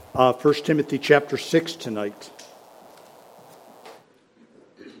1 Timothy chapter 6 tonight.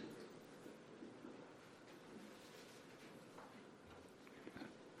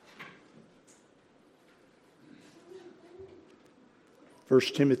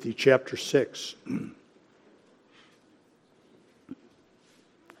 First Timothy chapter 6.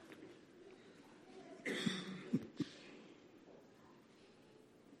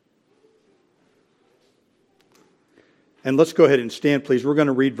 And let's go ahead and stand, please. We're going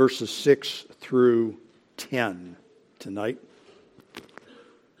to read verses 6 through 10 tonight.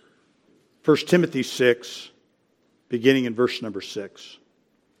 1 Timothy 6, beginning in verse number 6.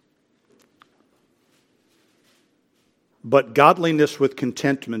 But godliness with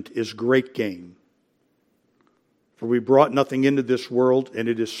contentment is great gain. For we brought nothing into this world, and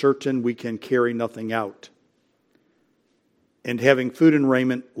it is certain we can carry nothing out. And having food and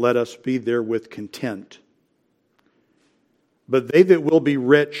raiment, let us be therewith content. But they that will be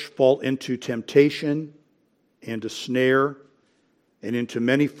rich fall into temptation and a snare, and into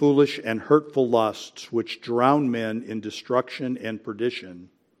many foolish and hurtful lusts, which drown men in destruction and perdition.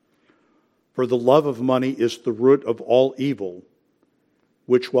 For the love of money is the root of all evil,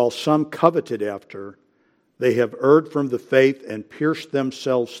 which while some coveted after, they have erred from the faith and pierced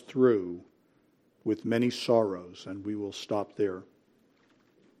themselves through with many sorrows. And we will stop there.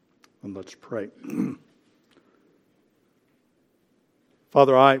 And let's pray.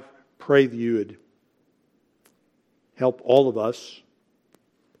 Father, I pray that you would help all of us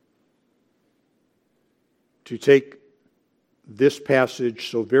to take this passage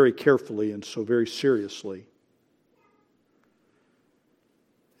so very carefully and so very seriously.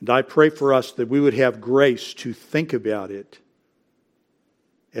 And I pray for us that we would have grace to think about it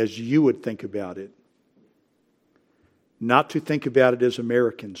as you would think about it. Not to think about it as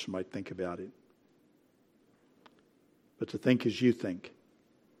Americans might think about it, but to think as you think.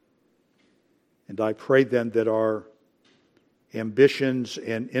 And I pray then that our ambitions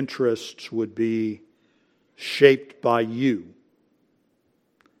and interests would be shaped by you,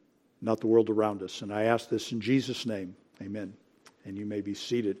 not the world around us. And I ask this in Jesus' name. Amen. And you may be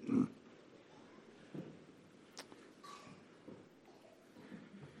seated. And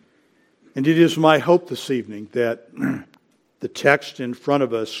it is my hope this evening that the text in front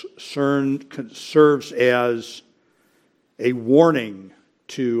of us serves as a warning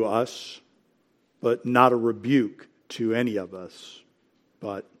to us, but not a rebuke to any of us.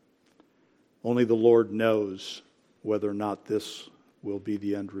 But only the Lord knows whether or not this will be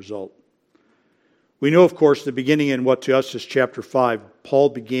the end result. We know, of course, the beginning in what to us is chapter 5, Paul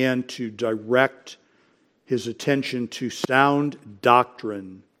began to direct his attention to sound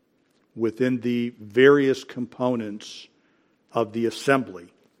doctrine within the various components of the assembly.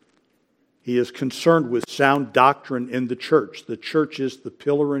 He is concerned with sound doctrine in the church. The church is the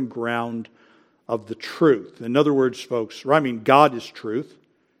pillar and ground of the truth. In other words, folks, God is truth.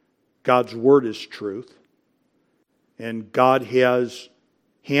 God's word is truth. And God has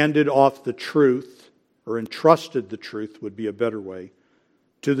handed off the truth, or entrusted the truth would be a better way,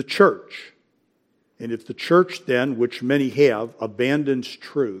 to the church. And if the church then, which many have, abandons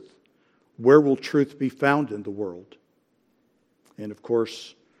truth, where will truth be found in the world? And of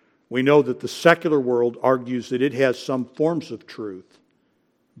course, we know that the secular world argues that it has some forms of truth,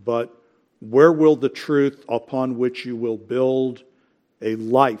 but where will the truth upon which you will build a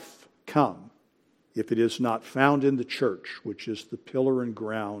life come if it is not found in the church, which is the pillar and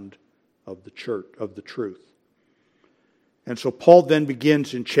ground of the church, of the truth? And so Paul then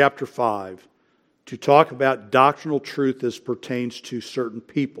begins in chapter 5 to talk about doctrinal truth as pertains to certain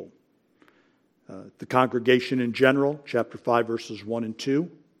people. The congregation in general, chapter 5, verses 1 and 2.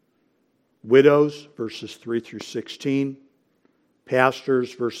 Widows, verses 3 through 16.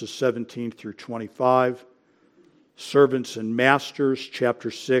 Pastors, verses 17 through 25. Servants and masters,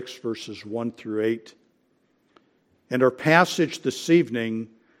 chapter 6, verses 1 through 8. And our passage this evening,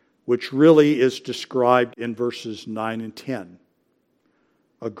 which really is described in verses 9 and 10.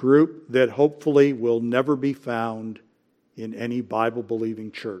 A group that hopefully will never be found in any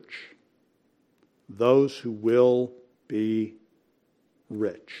Bible-believing church. Those who will be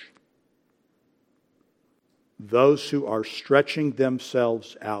rich. Those who are stretching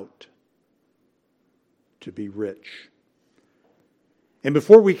themselves out to be rich. And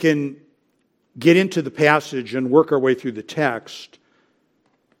before we can get into the passage and work our way through the text,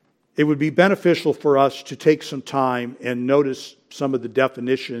 it would be beneficial for us to take some time and notice some of the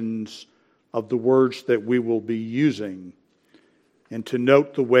definitions of the words that we will be using, and to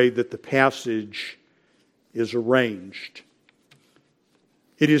note the way that the passage is arranged.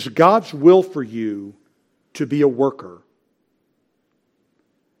 It is God's will for you to be a worker.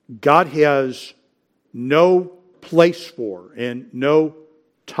 God has no place for and no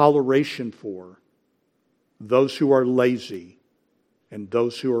toleration for those who are lazy and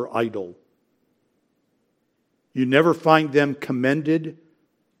those who are idle. You never find them commended,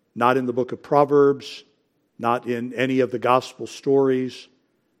 not in the book of Proverbs, not in any of the gospel stories,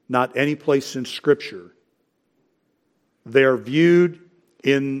 not any place in Scripture. They are viewed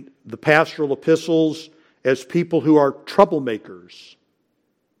in the pastoral epistles as people who are troublemakers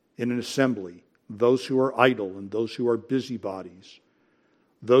in an assembly, those who are idle and those who are busybodies,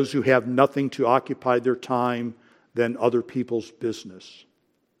 those who have nothing to occupy their time than other people's business.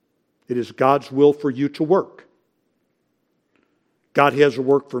 It is God's will for you to work. God has a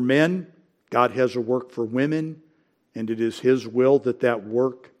work for men, God has a work for women, and it is His will that that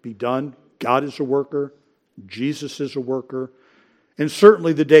work be done. God is a worker, Jesus is a worker, and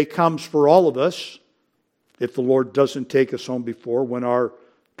certainly the day comes for all of us, if the Lord doesn't take us home before, when our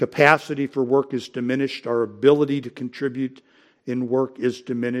capacity for work is diminished, our ability to contribute in work is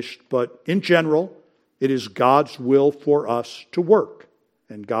diminished. But in general, it is God's will for us to work.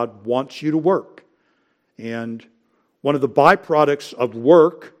 And God wants you to work. And one of the byproducts of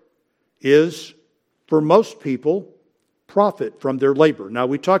work is, for most people, profit from their labor. Now,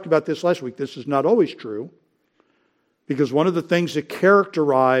 we talked about this last week. This is not always true. Because one of the things that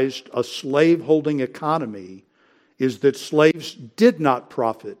characterized a slave-holding economy is that slaves did not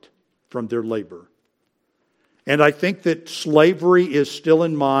profit from their labor. And I think that slavery is still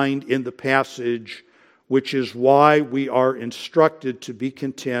in mind in the passage, which is why we are instructed to be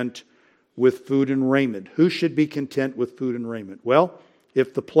content with food and raiment. Who should be content with food and raiment? Well,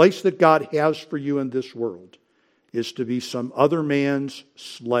 if the place that God has for you in this world is to be some other man's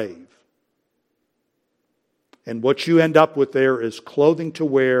slave, and what you end up with there is clothing to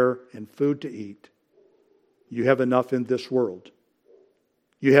wear and food to eat, you have enough in this world.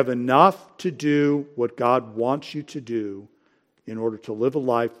 You have enough to do what God wants you to do in order to live a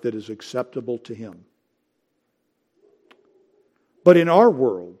life that is acceptable to Him. But in our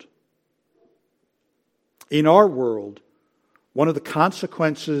world, one of the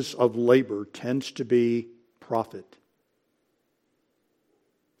consequences of labor tends to be profit.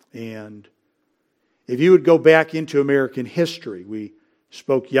 And if you would go back into American history, we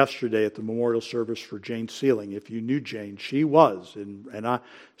spoke yesterday at the memorial service for Jane Sealing. If you knew Jane, she was, and I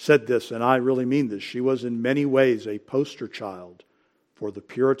said this, and I really mean this, she was in many ways a poster child for the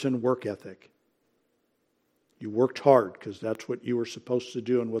Puritan work ethic. You worked hard because that's what you were supposed to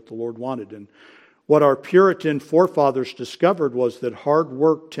do and what the Lord wanted. And what our Puritan forefathers discovered was that hard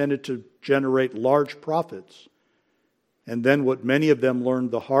work tended to generate large profits. And then what many of them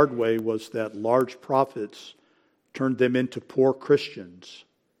learned the hard way was that large profits turned them into poor Christians.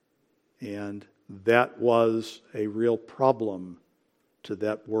 And that was a real problem to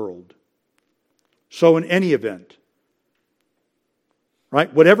that world. So in any event,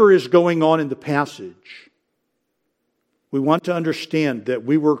 right, whatever is going on in the passage, we want to understand that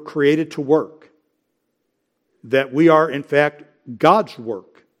we were created to work. That we are, in fact, God's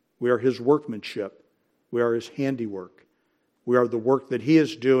work. We are His workmanship. We are His handiwork. We are the work that He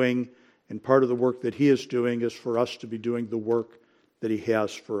is doing, and part of the work that He is doing is for us to be doing the work that He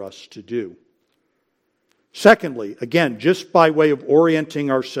has for us to do. Secondly, again, just by way of orienting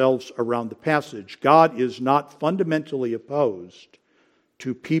ourselves around the passage, God is not fundamentally opposed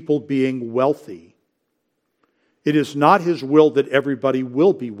to people being wealthy. It is not His will that everybody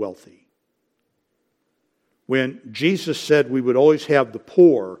will be wealthy. When Jesus said we would always have the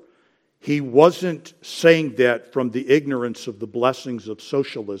poor, He wasn't saying that from the ignorance of the blessings of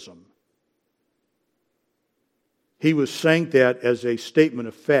socialism. He was saying that as a statement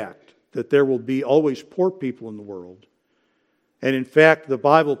of fact, that there will be always poor people in the world. And in fact, the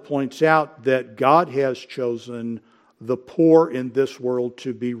Bible points out that God has chosen the poor in this world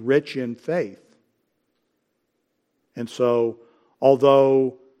to be rich in faith. And so,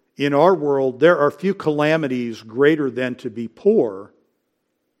 although in our world there are few calamities greater than to be poor,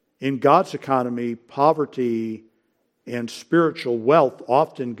 in God's economy, poverty and spiritual wealth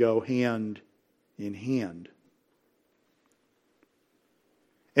often go hand in hand.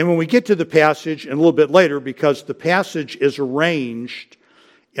 And when we get to the passage, and a little bit later, because the passage is arranged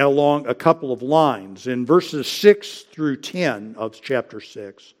along a couple of lines. In verses 6 through 10 of chapter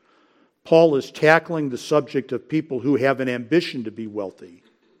 6, Paul is tackling the subject of people who have an ambition to be wealthy.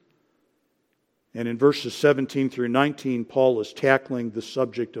 And in verses 17 through 19, Paul is tackling the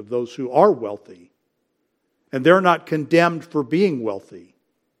subject of those who are wealthy. And they're not condemned for being wealthy.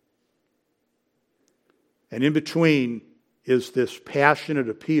 And in between is this passionate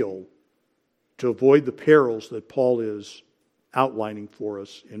appeal to avoid the perils that Paul is outlining for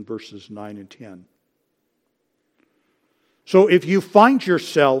us in verses 9 and 10. So if you find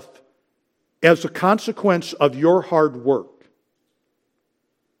yourself, as a consequence of your hard work,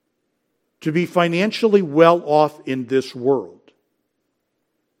 to be financially well off in this world,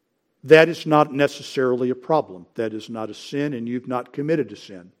 that is not necessarily a problem. That is not a sin, and you've not committed a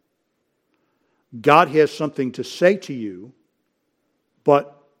sin. God has something to say to you,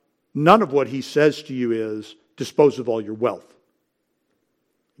 but none of what He says to you is, dispose of all your wealth.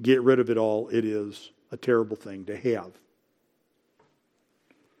 Get rid of it all. It is a terrible thing to have.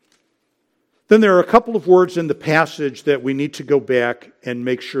 Then there are a couple of words in the passage that we need to go back and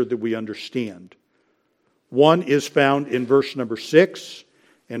make sure that we understand. One is found in verse number 6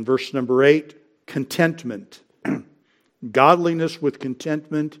 and verse number 8, contentment. Godliness with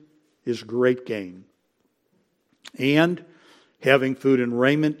contentment is great gain. And having food and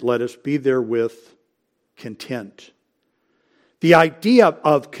raiment, let us be therewith content. The idea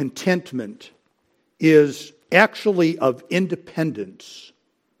of contentment is actually of independence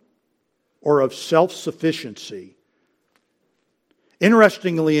or of self-sufficiency.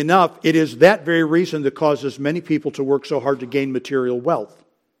 Interestingly enough, it is that very reason that causes many people to work so hard to gain material wealth,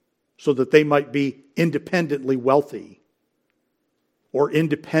 so that they might be independently wealthy or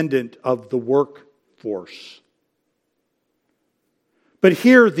independent of the workforce. But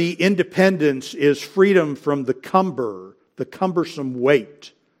here the independence is freedom from the cumbersome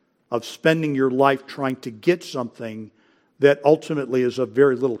weight of spending your life trying to get something that ultimately is of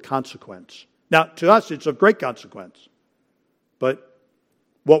very little consequence. Now, to us, it's of great consequence. But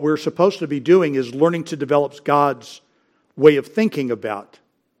what we're supposed to be doing is learning to develop God's way of thinking about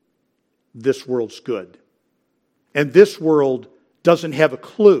this world's good. And this world doesn't have a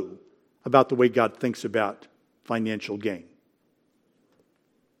clue about the way God thinks about financial gain.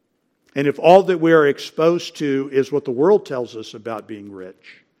 And if all that we are exposed to is what the world tells us about being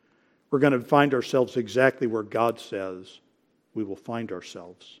rich, we're going to find ourselves exactly where God says we will find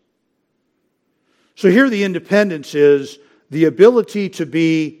ourselves. So here the independence is the ability to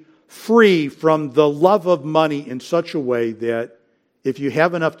be free from the love of money in such a way that if you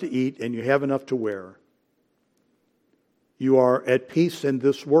have enough to eat and you have enough to wear, you are at peace in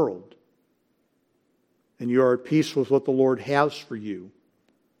this world. And you are at peace with what the Lord has for you.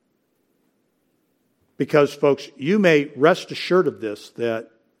 Because, folks, you may rest assured of this,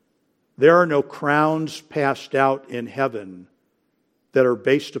 that there are no crowns passed out in heaven that are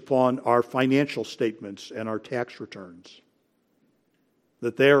based upon our financial statements and our tax returns.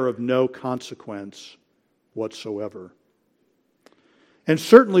 That they are of no consequence whatsoever. And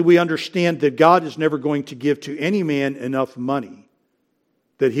certainly we understand that God is never going to give to any man enough money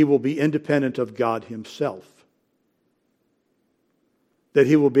that he will be independent of God Himself. That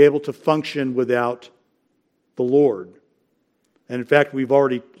he will be able to function without the Lord. And in fact, we've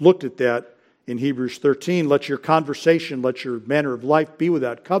already looked at that in Hebrews 13. Let your conversation, let your manner of life be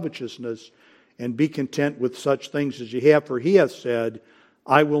without covetousness, and be content with such things as you have. For He hath said,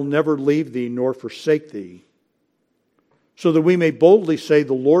 I will never leave thee nor forsake thee. So that we may boldly say,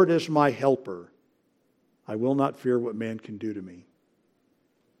 the Lord is my helper. I will not fear what man can do to me.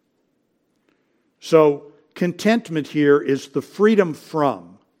 So, contentment here is the freedom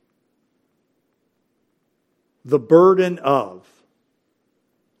from, the burden of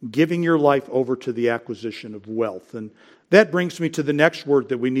giving your life over to the acquisition of wealth. And that brings me to the next word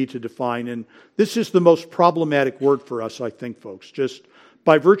that we need to define. And this is the most problematic word for us, I think, folks. Just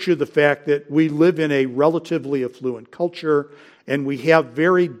by virtue of the fact that we live in a relatively affluent culture and we have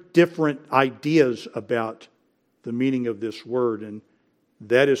very different ideas about the meaning of this word. And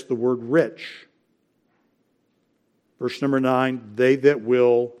that is the word rich. Verse number 9, they that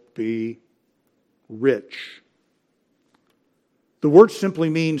will be rich. The word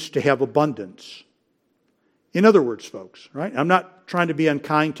simply means to have abundance. In other words, folks, right? I'm not trying to be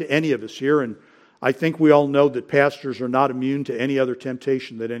unkind to any of us here, and I think we all know that pastors are not immune to any other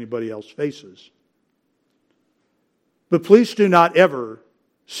temptation that anybody else faces. But please do not ever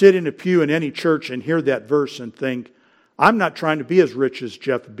sit in a pew in any church and hear that verse and think, I'm not trying to be as rich as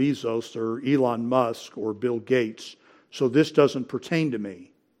Jeff Bezos or Elon Musk or Bill Gates, so this doesn't pertain to me.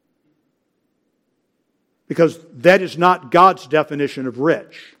 Because that is not God's definition of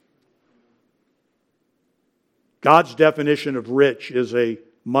rich. God's definition of rich is a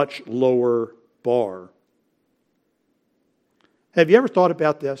much lower bar. Have you ever thought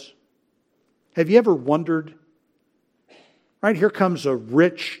about this? Have you ever wondered? Right, here comes a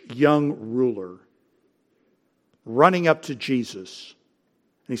rich young ruler running up to Jesus.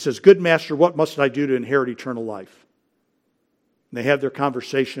 And he says, Good master, what must I do to inherit eternal life? And they have their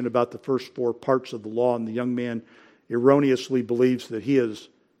conversation about the first 4 parts of the law, and the young man erroneously believes that he has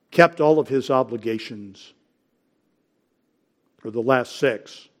kept all of his obligations for the last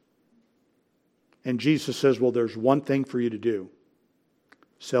 6. And Jesus says, well, there's one thing for you to do.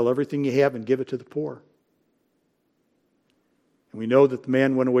 Sell everything you have and give it to the poor. And we know that the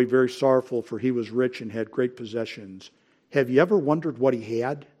man went away very sorrowful, for he was rich and had great possessions. Have you ever wondered what he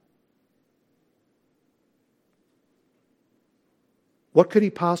had? What could he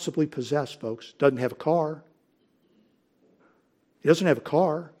possibly possess, folks? Doesn't have a car. He doesn't have a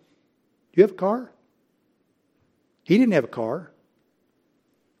car. Do you have a car? He didn't have a car.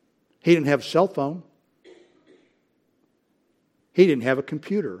 He didn't have a cell phone. He didn't have a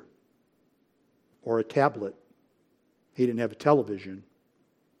computer or a tablet. He didn't have a television.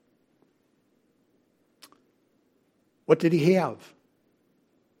 What did he have?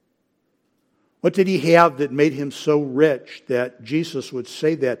 What did he have that made him so rich that Jesus would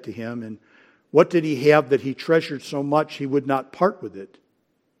say that to him? And what did he have that he treasured so much he would not part with it,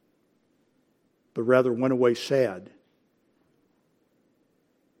 but rather went away sad?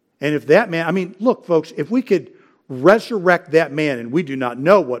 And if that man, look, folks, if we could resurrect that man, and we do not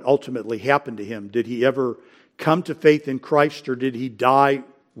know what ultimately happened to him. Did he ever come to faith in Christ, or did he die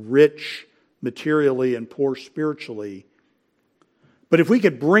rich materially and poor spiritually? But if we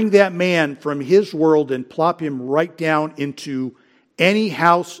could bring that man from his world and plop him right down into any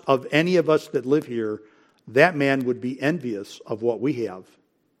house of any of us that live here, that man would be envious of what we have.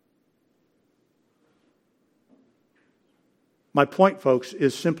 My point, folks,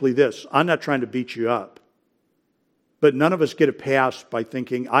 is simply this. I'm not trying to beat you up. But none of us get a pass by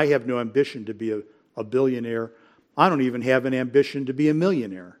thinking, I have no ambition to be a billionaire. I don't even have an ambition to be a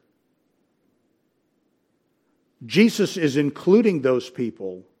millionaire. Jesus is including those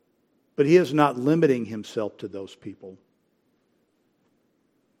people, but he is not limiting himself to those people.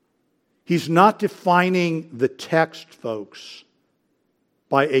 He's not defining the text, folks,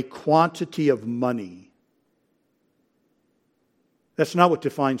 by a quantity of money. That's not what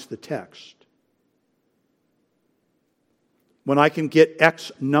defines the text. When I can get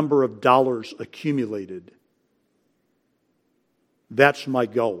X number of dollars accumulated, that's my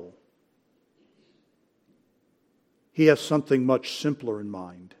goal. He has something much simpler in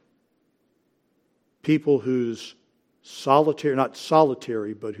mind. People whose not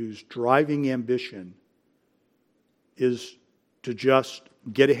solitary, but whose driving ambition is to just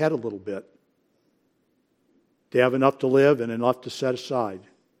get ahead a little bit, to have enough to live and enough to set aside,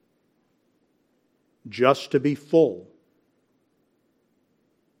 just to be full.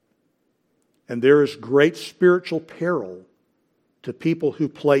 And there is great spiritual peril to people who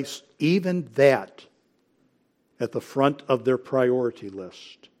place even that at the front of their priority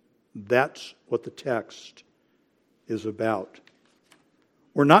list. That's what the text is about.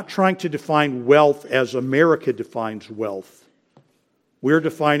 We're not trying to define wealth as America defines wealth. We're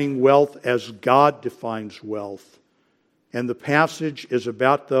defining wealth as God defines wealth. And the passage is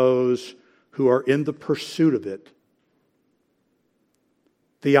about those who are in the pursuit of it.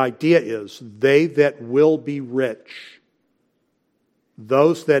 The idea is they that will be rich,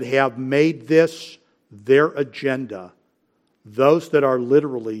 those that have made this their agenda, those that are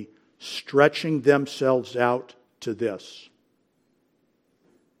literally stretching themselves out to this,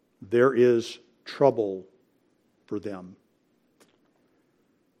 there is trouble for them.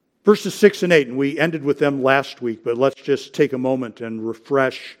 Verses 6 and 8, and we ended with them last week, but let's just take a moment and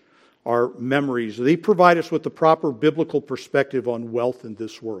refresh our memories. They provide us with the proper biblical perspective on wealth in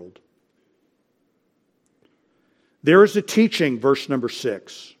this world. There is a teaching, verse number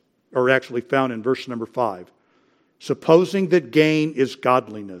 6, or actually found in verse number 5. Supposing that gain is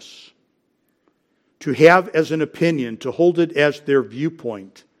godliness, to have as an opinion, to hold it as their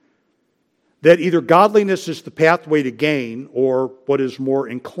viewpoint, that either godliness is the pathway to gain, or what is more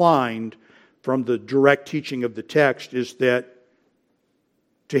inclined from the direct teaching of the text is that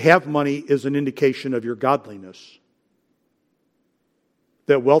to have money is an indication of your godliness.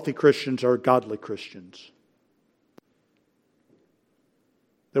 That wealthy Christians are godly Christians.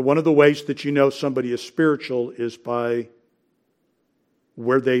 That one of the ways that you know somebody is spiritual is by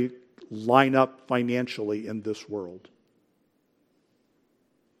where they line up financially in this world.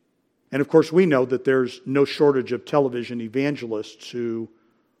 And of course we know that there's no shortage of television evangelists who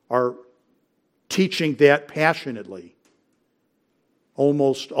are teaching that passionately.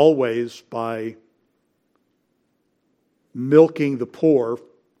 Almost always by milking the poor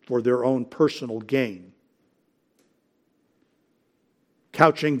for their own personal gain.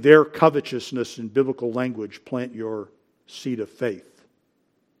 Couching their covetousness in biblical language, plant your seed of faith.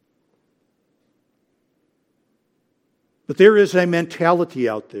 But there is a mentality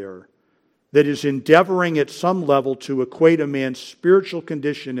out there that is endeavoring at some level to equate a man's spiritual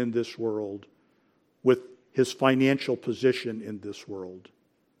condition in this world with his financial position in this world,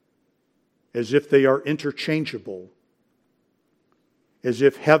 as if they are interchangeable, as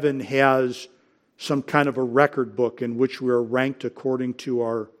if heaven has some kind of a record book in which we are ranked according to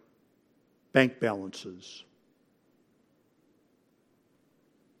our bank balances.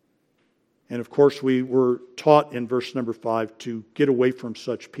 And of course, we were taught in verse number 5 to get away from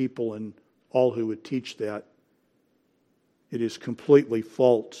such people and all who would teach that. It is completely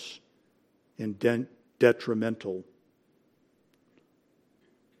false and detrimental.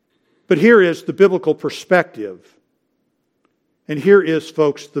 But here is the biblical perspective. And here is,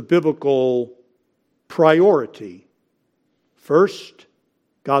 folks, the biblical priority. First,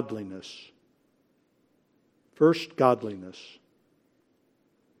 godliness. First, godliness.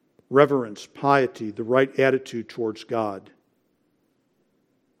 Reverence, piety, the right attitude towards God.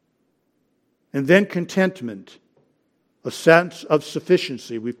 And then contentment, a sense of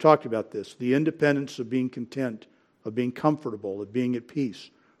sufficiency. We've talked about this. The independence of being content, of being comfortable, of being at peace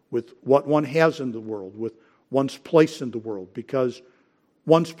with what one has in the world, with one's place in the world. Because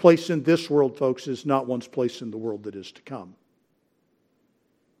one's place in this world, folks, is not one's place in the world that is to come.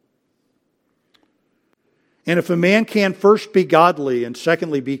 And if a man can first be godly and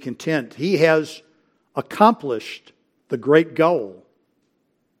secondly be content, he has accomplished the great goal.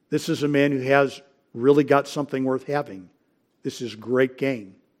 This is a man who has really got something worth having. This is great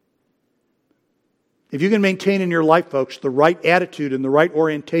gain. If you can maintain in your life, folks, the right attitude and the right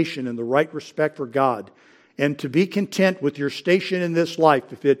orientation and the right respect for God, and to be content with your station in this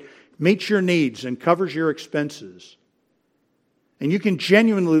life, if it meets your needs and covers your expenses, and you can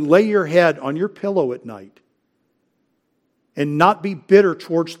genuinely lay your head on your pillow at night and not be bitter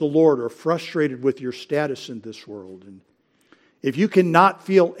towards the Lord or frustrated with your status in this world, and if you cannot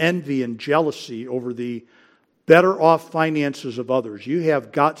feel envy and jealousy over the better off finances of others, you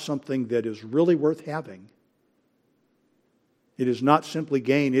have got something that is really worth having. It is not simply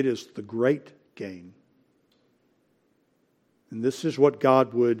gain, it is the great gain. And this is what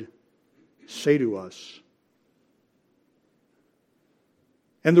God would say to us.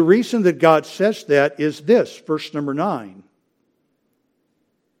 And the reason that God says that is this, verse number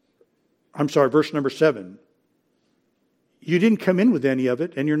 7. You didn't come in with any of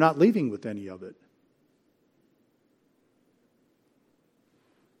it, and you're not leaving with any of it.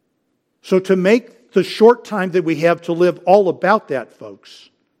 So to make the short time that we have to live all about that, folks,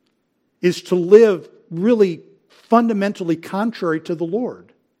 is to live really fundamentally contrary to the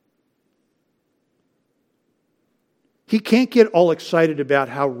Lord. He can't get all excited about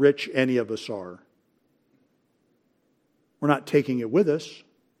how rich any of us are. We're not taking it with us.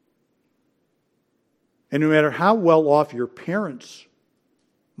 And no matter how well off your parents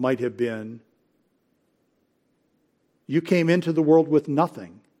might have been, you came into the world with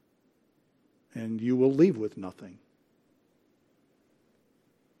nothing, and you will leave with nothing.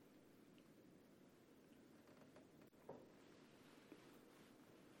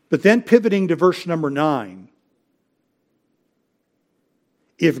 But then pivoting to verse number 9,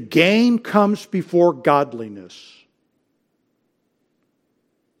 if gain comes before godliness,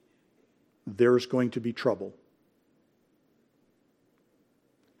 there's going to be trouble.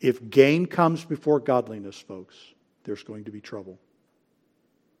 If gain comes before godliness, folks, there's going to be trouble.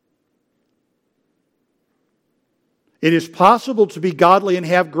 It is possible to be godly and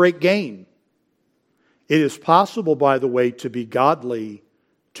have great gain. It is possible, by the way, to be godly,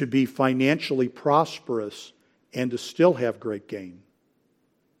 to be financially prosperous, and to still have great gain.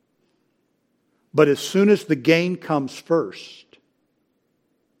 But as soon as the gain comes first,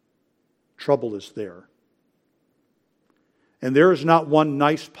 trouble is there. And there is not one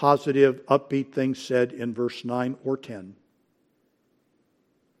nice, positive, upbeat thing said in verse 9 or 10.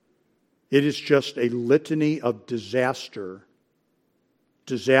 It is just a litany of disaster.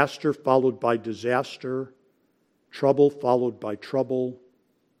 Disaster followed by disaster. Trouble followed by trouble.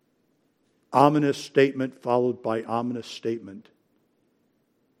 Ominous statement followed by ominous statement.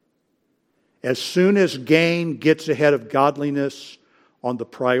 As soon as gain gets ahead of godliness on the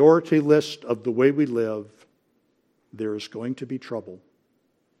priority list of the way we live, there is going to be trouble.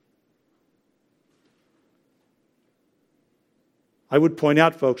 I would point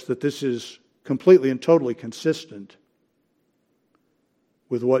out, folks, that this is completely and totally consistent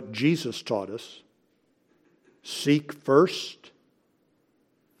with what Jesus taught us. Seek first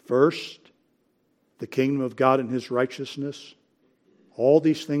the kingdom of God and His righteousness. All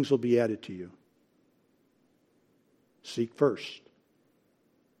these things will be added to you. Seek first.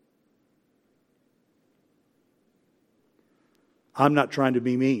 I'm not trying to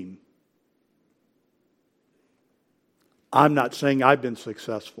be mean. I'm not saying I've been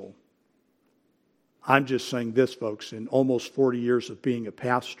successful. I'm just saying this, folks. In almost 40 years of being a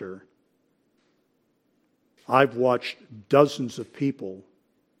pastor, I've watched dozens of people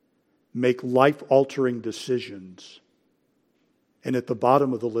make life-altering decisions, and at the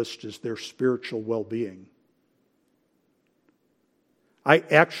bottom of the list is their spiritual well-being. I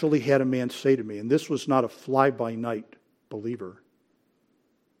actually had a man say to me, and this was not a fly-by-night believer.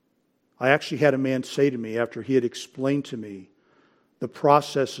 I actually had a man say to me after he had explained to me the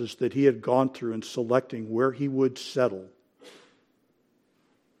processes that he had gone through in selecting where he would settle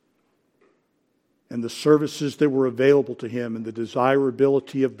and the services that were available to him and the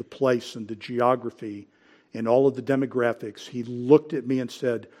desirability of the place and the geography and all of the demographics, he looked at me and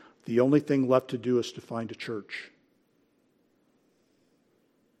said, the only thing left to do is to find a church.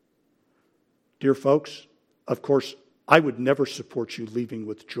 Dear folks, of course, I would never support you leaving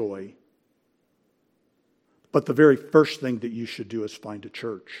with joy. But the very first thing that you should do is find a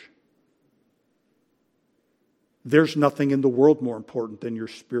church. There's nothing in the world more important than your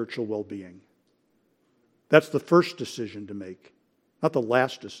spiritual well-being. That's the first decision to make, not the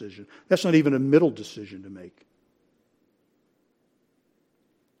last decision. That's not even a middle decision to make.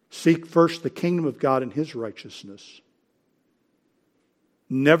 Seek first the kingdom of God and His righteousness.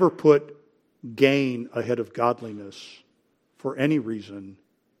 Never put gain ahead of godliness for any reason,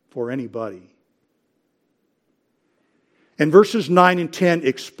 for anybody. And verses 9 and 10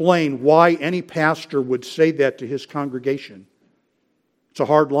 explain why any pastor would say that to his congregation. It's a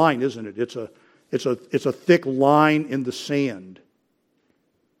hard line, isn't it? It's a thick line in the sand.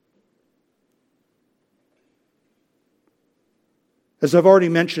 As I've already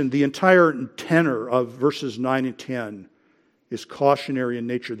mentioned, the entire tenor of verses 9 and 10 is cautionary in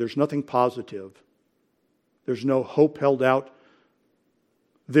nature. There's nothing positive. There's no hope held out.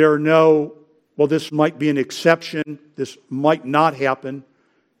 There are no, well, this might be an exception. This might not happen.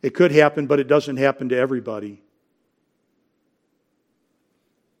 It could happen, but it doesn't happen to everybody.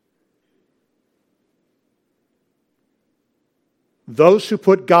 Those who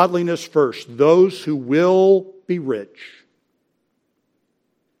put godliness first, those who will be rich,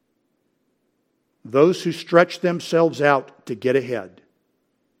 those who stretch themselves out to get ahead,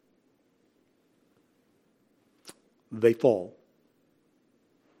 they fall.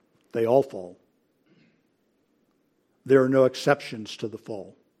 They all fall. There are no exceptions to the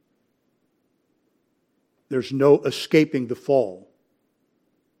fall. There's no escaping the fall.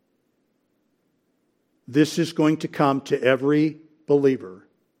 This is going to come to every believer,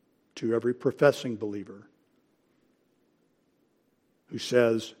 to every professing believer who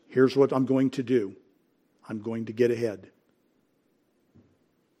says, here's what I'm going to do. I'm going to get ahead.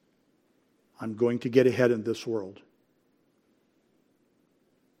 I'm going to get ahead in this world.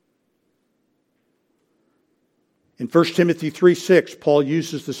 In 1 Timothy 3:6, Paul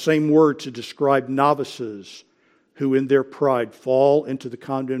uses the same word to describe novices who in their pride fall into the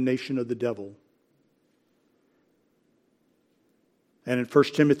condemnation of the devil. And in 1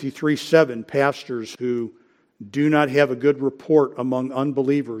 Timothy 3:7, pastors who do not have a good report among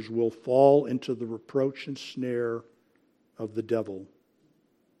unbelievers will fall into the reproach and snare of the devil.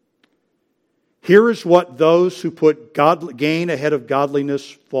 Here is what those who put gain ahead of godliness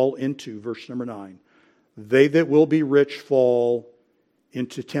fall into. Verse number 9. They that will be rich fall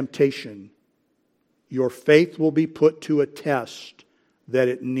into temptation. Your faith will be put to a test that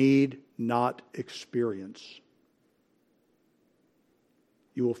it need not experience.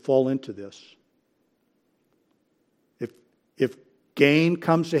 You will fall into this. If gain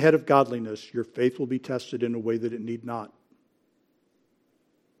comes ahead of godliness, your faith will be tested in a way that it need not.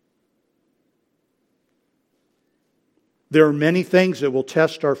 There are many things that will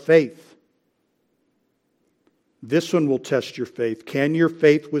test our faith. This one will test your faith. Can your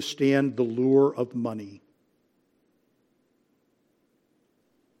faith withstand the lure of money?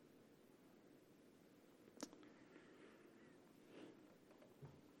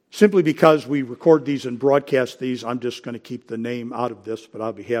 Simply because we record these and broadcast these, I'm just going to keep the name out of this, but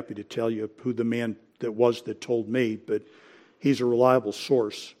I'll be happy to tell you who the man that was that told me, but he's a reliable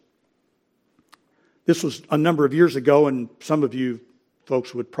source. This was a number of years ago, and some of you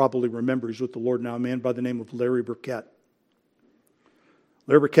folks would probably remember he's with the Lord now, a man by the name of Larry Burkett.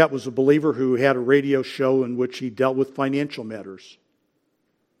 Larry Burkett was a believer who had a radio show in which he dealt with financial matters,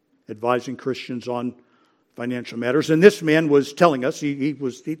 advising Christians on financial matters. And this man was telling us, he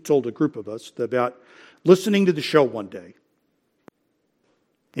told a group of us about listening to the show one day.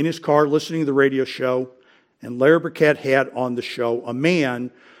 In his car, listening to the radio show, and Larry Burkett had on the show a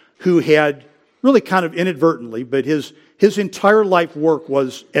man who had really kind of inadvertently, but his entire life work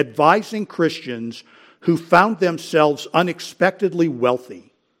was advising Christians who found themselves unexpectedly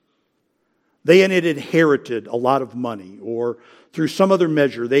wealthy. They had inherited a lot of money, or through some other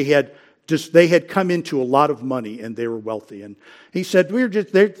measure, they had come into a lot of money and they were wealthy. And he said,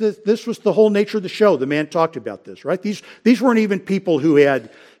 this was the whole nature of the show. The man talked about this, right? These weren't even people who had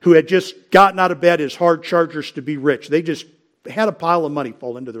just gotten out of bed as hard chargers to be rich. They just had a pile of money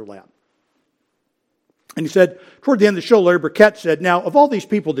fall into their lap. And he said, toward the end of the show, Larry Burkett said, now, of all these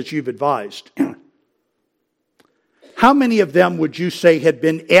people that you've advised, how many of them would you say had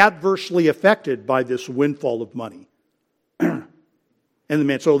been adversely affected by this windfall of money? And the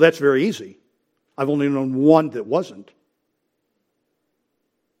man said, oh, that's very easy. I've only known one that wasn't.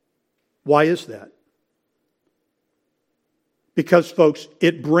 Why is that? Because, folks,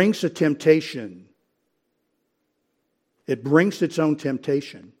 it brings a temptation. It brings its own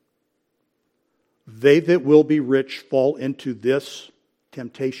temptation. They that will be rich fall into this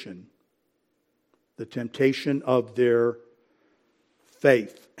temptation. The temptation of their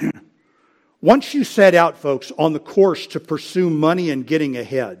faith. Once you set out, folks, on the course to pursue money and getting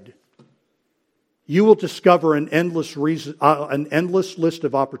ahead, you will discover an endless list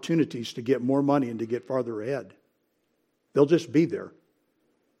of opportunities to get more money and to get farther ahead. They'll just be there.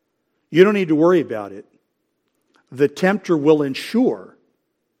 You don't need to worry about it. The tempter will ensure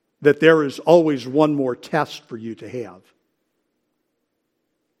that there is always one more test for you to have.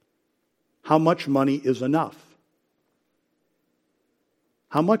 How much money is enough?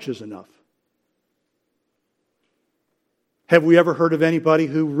 How much is enough? Have we ever heard of anybody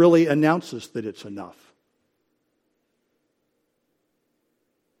who really announces that it's enough?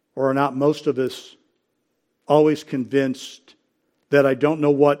 Or are not most of us always convinced that I don't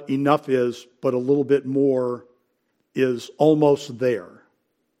know what enough is, but a little bit more is almost there?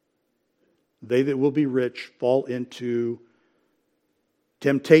 They that will be rich fall into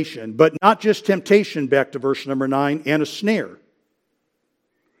temptation. But not just temptation, back to verse number 9, and a snare.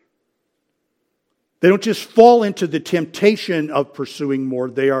 They don't just fall into the temptation of pursuing more.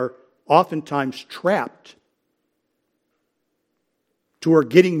 They are oftentimes trapped to where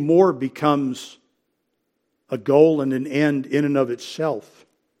getting more becomes a goal and an end in and of itself.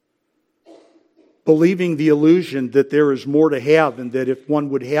 Believing the illusion that there is more to have and that if one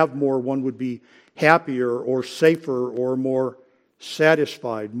would have more, one would be happier or safer or more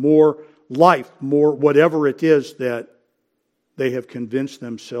satisfied, more life, more whatever it is that they have convinced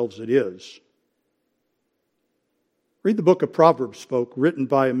themselves it is. Read the book of Proverbs, folk, written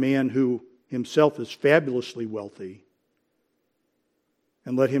by a man who himself is fabulously wealthy.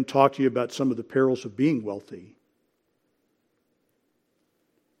 And let him talk to you about some of the perils of being wealthy.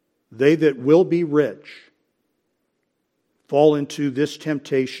 They that will be rich fall into this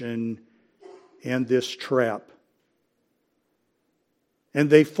temptation and this trap. And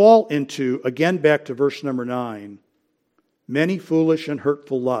they fall into, again back to verse number 9, many foolish and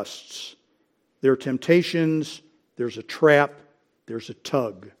hurtful lusts. There are temptations, there's a trap, there's a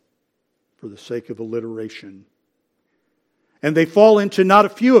tug, for the sake of alliteration. And they fall into not a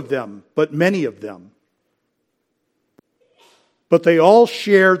few of them, but many of them. But they all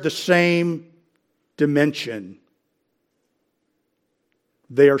share the same dimension.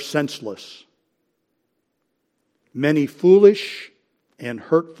 They are senseless. Many foolish and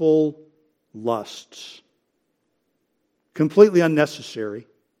hurtful lusts. Completely unnecessary.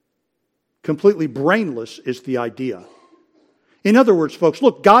 Completely brainless is the idea. In other words, folks,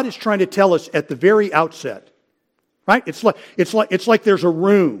 look, God is trying to tell us at the very outset, right? It's like there's a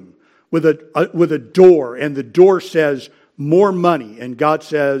room with a door, and the door says more money, and God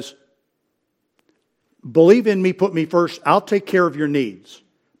says, believe in me, put me first, I'll take care of your needs.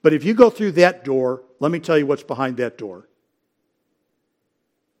 But if you go through that door, let me tell you what's behind that door.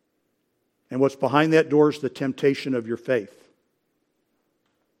 And what's behind that door is the temptation of your faith.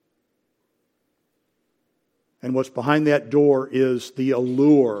 And what's behind that door is the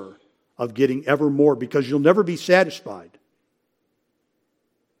allure of getting ever more, because you'll never be satisfied.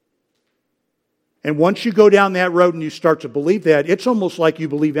 And once you go down that road and you start to believe that, it's almost like you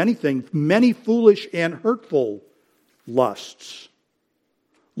believe anything. Many foolish and hurtful lusts.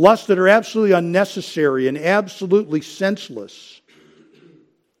 Lusts that are absolutely unnecessary and absolutely senseless.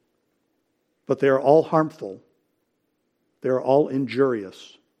 But they are all harmful. They are all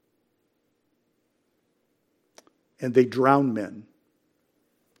injurious. And they drown men.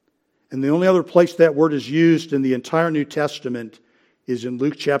 And the only other place that word is used in the entire New Testament is in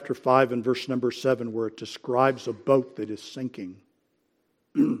Luke chapter 5 and verse number 7, where it describes a boat that is sinking.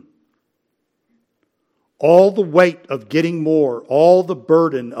 All the weight of getting more, all the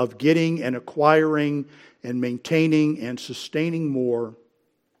burden of getting and acquiring and maintaining and sustaining more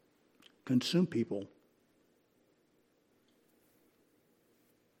consume people.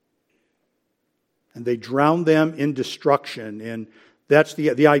 And they drown them in destruction. And that's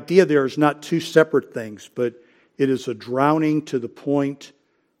the idea there is not two separate things, but it is a drowning to the point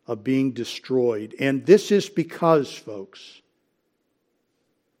of being destroyed. And this is because, folks,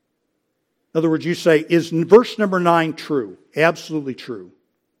 in other words, you say, is verse number 9 true? Absolutely true.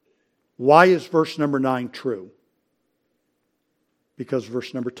 Why is verse number 9 true? Because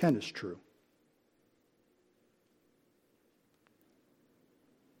verse number 10 is true.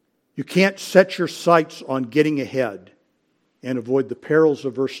 You can't set your sights on getting ahead and avoid the perils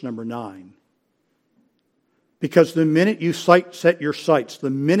of verse number 9. Because the minute you set your sights, the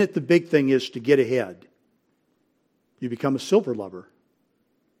minute the big thing is to get ahead, you become a silver lover.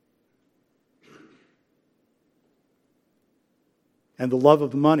 And the love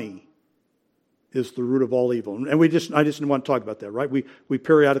of money is the root of all evil. And I just didn't want to talk about that, right? We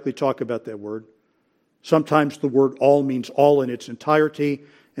periodically talk about that word. Sometimes the word all means all in its entirety,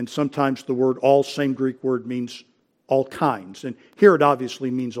 and sometimes the word all, same Greek word, means all kinds. And here it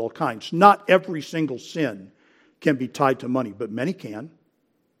obviously means all kinds. Not every single sin can be tied to money, but many can.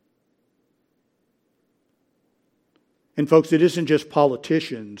 And folks, it isn't just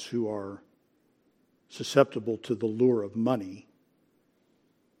politicians who are susceptible to the lure of money.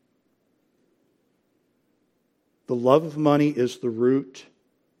 The love of money is the root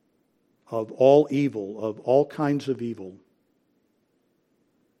of all evil, of all kinds of evil,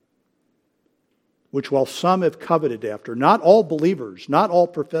 which while some have coveted after, not all believers, not all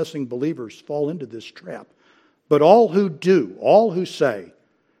professing believers fall into this trap, but all who do, all who say,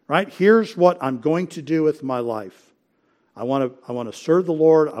 right, here's what I'm going to do with my life. I want to serve the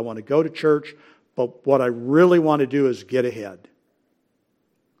Lord, I want to go to church, but what I really want to do is get ahead.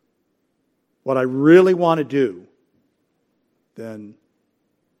 What I really want to do, then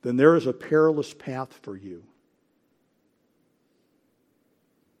there is a perilous path for you.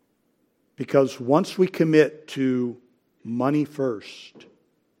 Because once we commit to money first,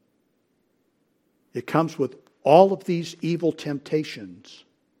 it comes with all of these evil temptations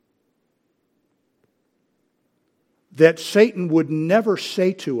that Satan would never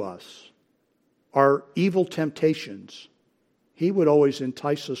say to us are evil temptations. He would always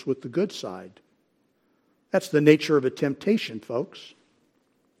entice us with the good side. That's the nature of a temptation, folks.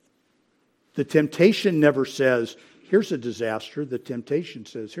 The temptation never says, here's a disaster. The temptation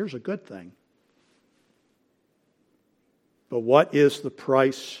says, here's a good thing. But what is the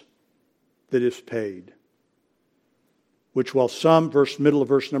price that is paid? Which while some, middle of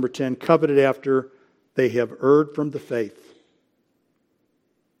verse number 10, coveted after, they have erred from the faith.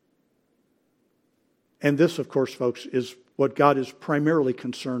 And this, of course, folks, is what God is primarily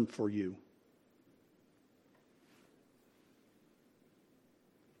concerned for you.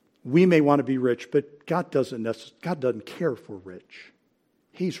 We may want to be rich, but God doesn't care if we're rich.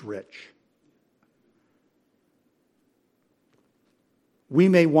 He's rich. We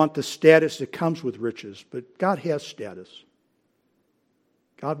may want the status that comes with riches, but God has status.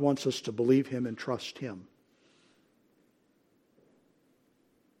 God wants us to believe Him and trust Him.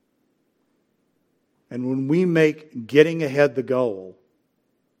 And when we make getting ahead the goal,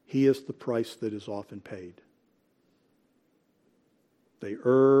 He is the price that is often paid. They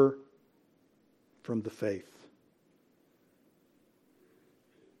err from the faith.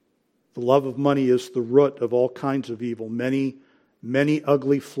 The love of money is the root of all kinds of evil. Many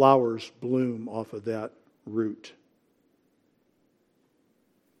ugly flowers bloom off of that root.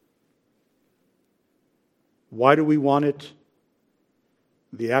 Why do we want it?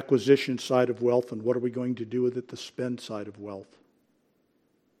 The acquisition side of wealth, and what are we going to do with it? The spend side of wealth.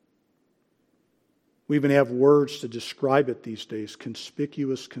 We even have words to describe it these days: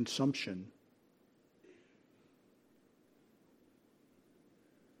 conspicuous consumption.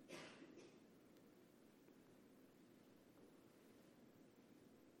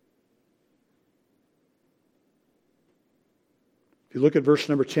 If you look at verse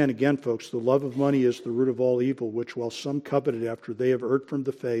number 10 again, folks, the love of money is the root of all evil, which while some coveted after, they have erred from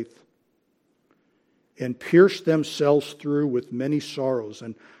the faith and pierced themselves through with many sorrows.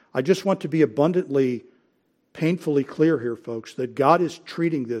 And I just want to be abundantly, painfully clear here, folks, that God is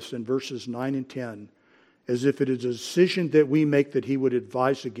treating this in verses 9 and 10 as if it is a decision that we make that He would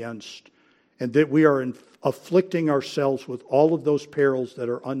advise against, and that we are afflicting ourselves with all of those perils that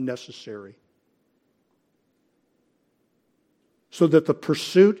are unnecessary. So that the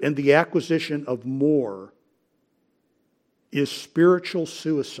pursuit and the acquisition of more is spiritual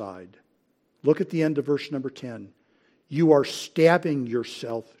suicide. Look at the end of verse number 10. You are stabbing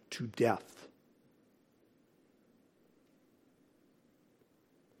yourself to death.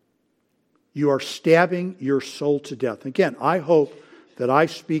 You are stabbing your soul to death. Again, I hope that I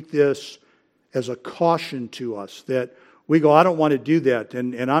speak this as a caution to us that we go, I don't want to do that,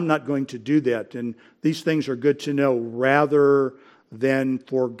 and I'm not going to do that, and these things are good to know, rather than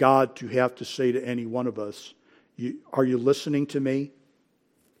for God to have to say to any one of us, are you listening to me?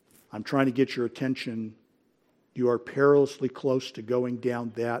 I'm trying to get your attention. You are perilously close to going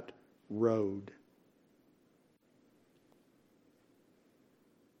down that road.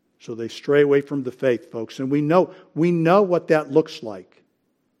 So they stray away from the faith, folks. And we know what that looks like.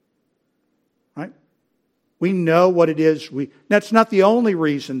 Right? We know what it is. That's not the only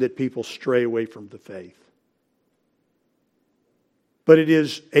reason that people stray away from the faith. But it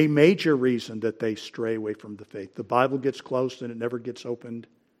is a major reason that they stray away from the faith. The Bible gets closed and it never gets opened.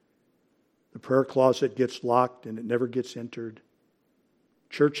 The prayer closet gets locked and it never gets entered.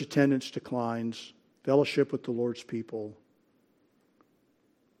 Church attendance declines. Fellowship with the Lord's people.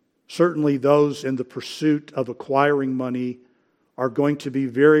 Certainly those in the pursuit of acquiring money are going to be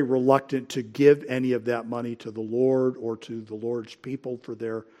very reluctant to give any of that money to the Lord or to the Lord's people for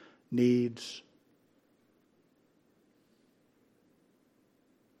their needs.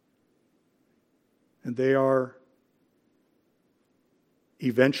 And they are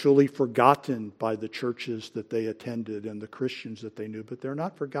eventually forgotten by the churches that they attended and the Christians that they knew, but they're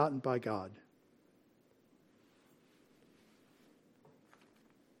not forgotten by God.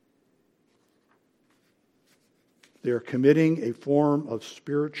 They're committing a form of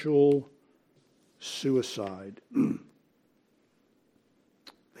spiritual suicide. They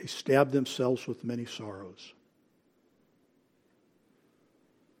stab themselves with many sorrows.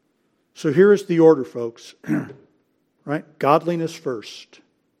 So here is the order, folks. Right? Godliness first.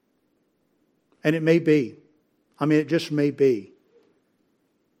 And it may be, it just may be,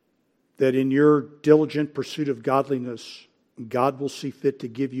 that in your diligent pursuit of godliness, God will see fit to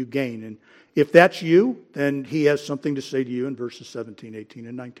give you gain. And if that's you, then He has something to say to you in verses 17, 18,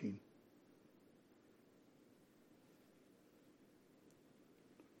 and 19.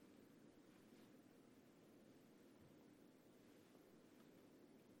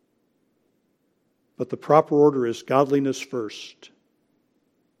 But the proper order is godliness first,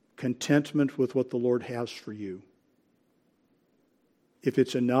 contentment with what the Lord has for you. If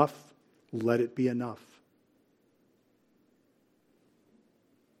it's enough, let it be enough.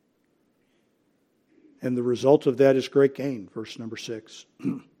 And the result of that is great gain, verse number 6.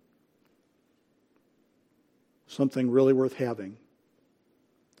 Something really worth having.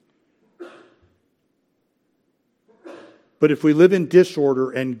 But if we live in disorder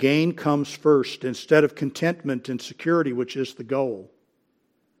and gain comes first instead of contentment and security, which is the goal,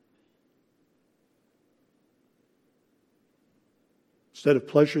 instead of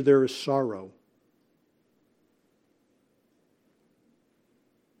pleasure there is sorrow.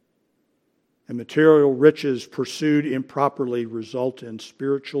 And material riches pursued improperly result in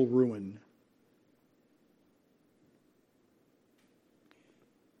spiritual ruin.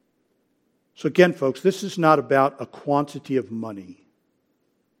 So again, folks, this is not about a quantity of money.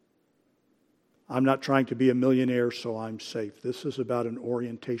 I'm not trying to be a millionaire so I'm safe. This is about an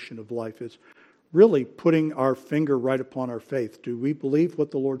orientation of life. It's really putting our finger right upon our faith. Do we believe what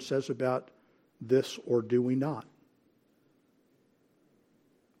the Lord says about this or do we not?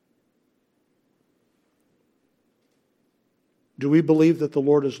 Do we believe that the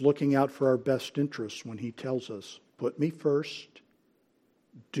Lord is looking out for our best interests when He tells us, put me first,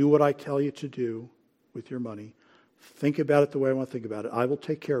 do what I tell you to do with your money, think about it the way I want to think about it, I will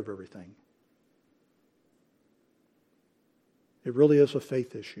take care of everything? It really is a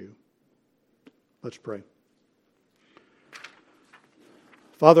faith issue. Let's pray.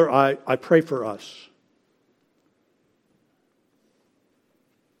 Father, I pray for us.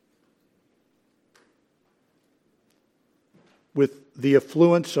 With the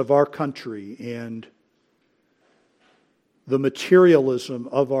affluence of our country and the materialism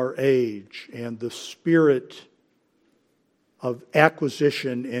of our age and the spirit of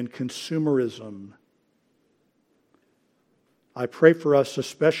acquisition and consumerism, I pray for us,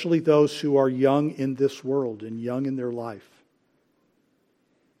 especially those who are young in this world and young in their life,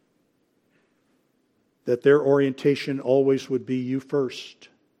 that their orientation always would be you first.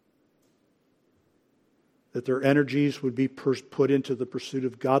 That their energies would be put into the pursuit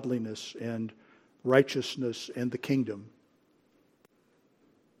of godliness and righteousness and the kingdom.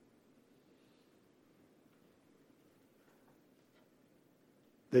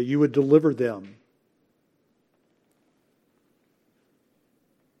 That you would deliver them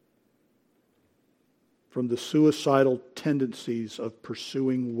from the suicidal tendencies of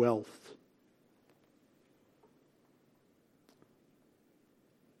pursuing wealth.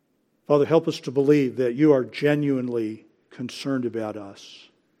 Father, help us to believe that you are genuinely concerned about us.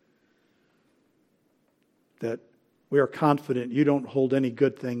 that we are confident you don't hold any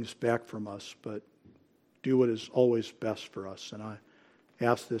good things back from us, but do what is always best for us. And I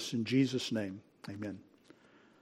ask this in Jesus' name. Amen.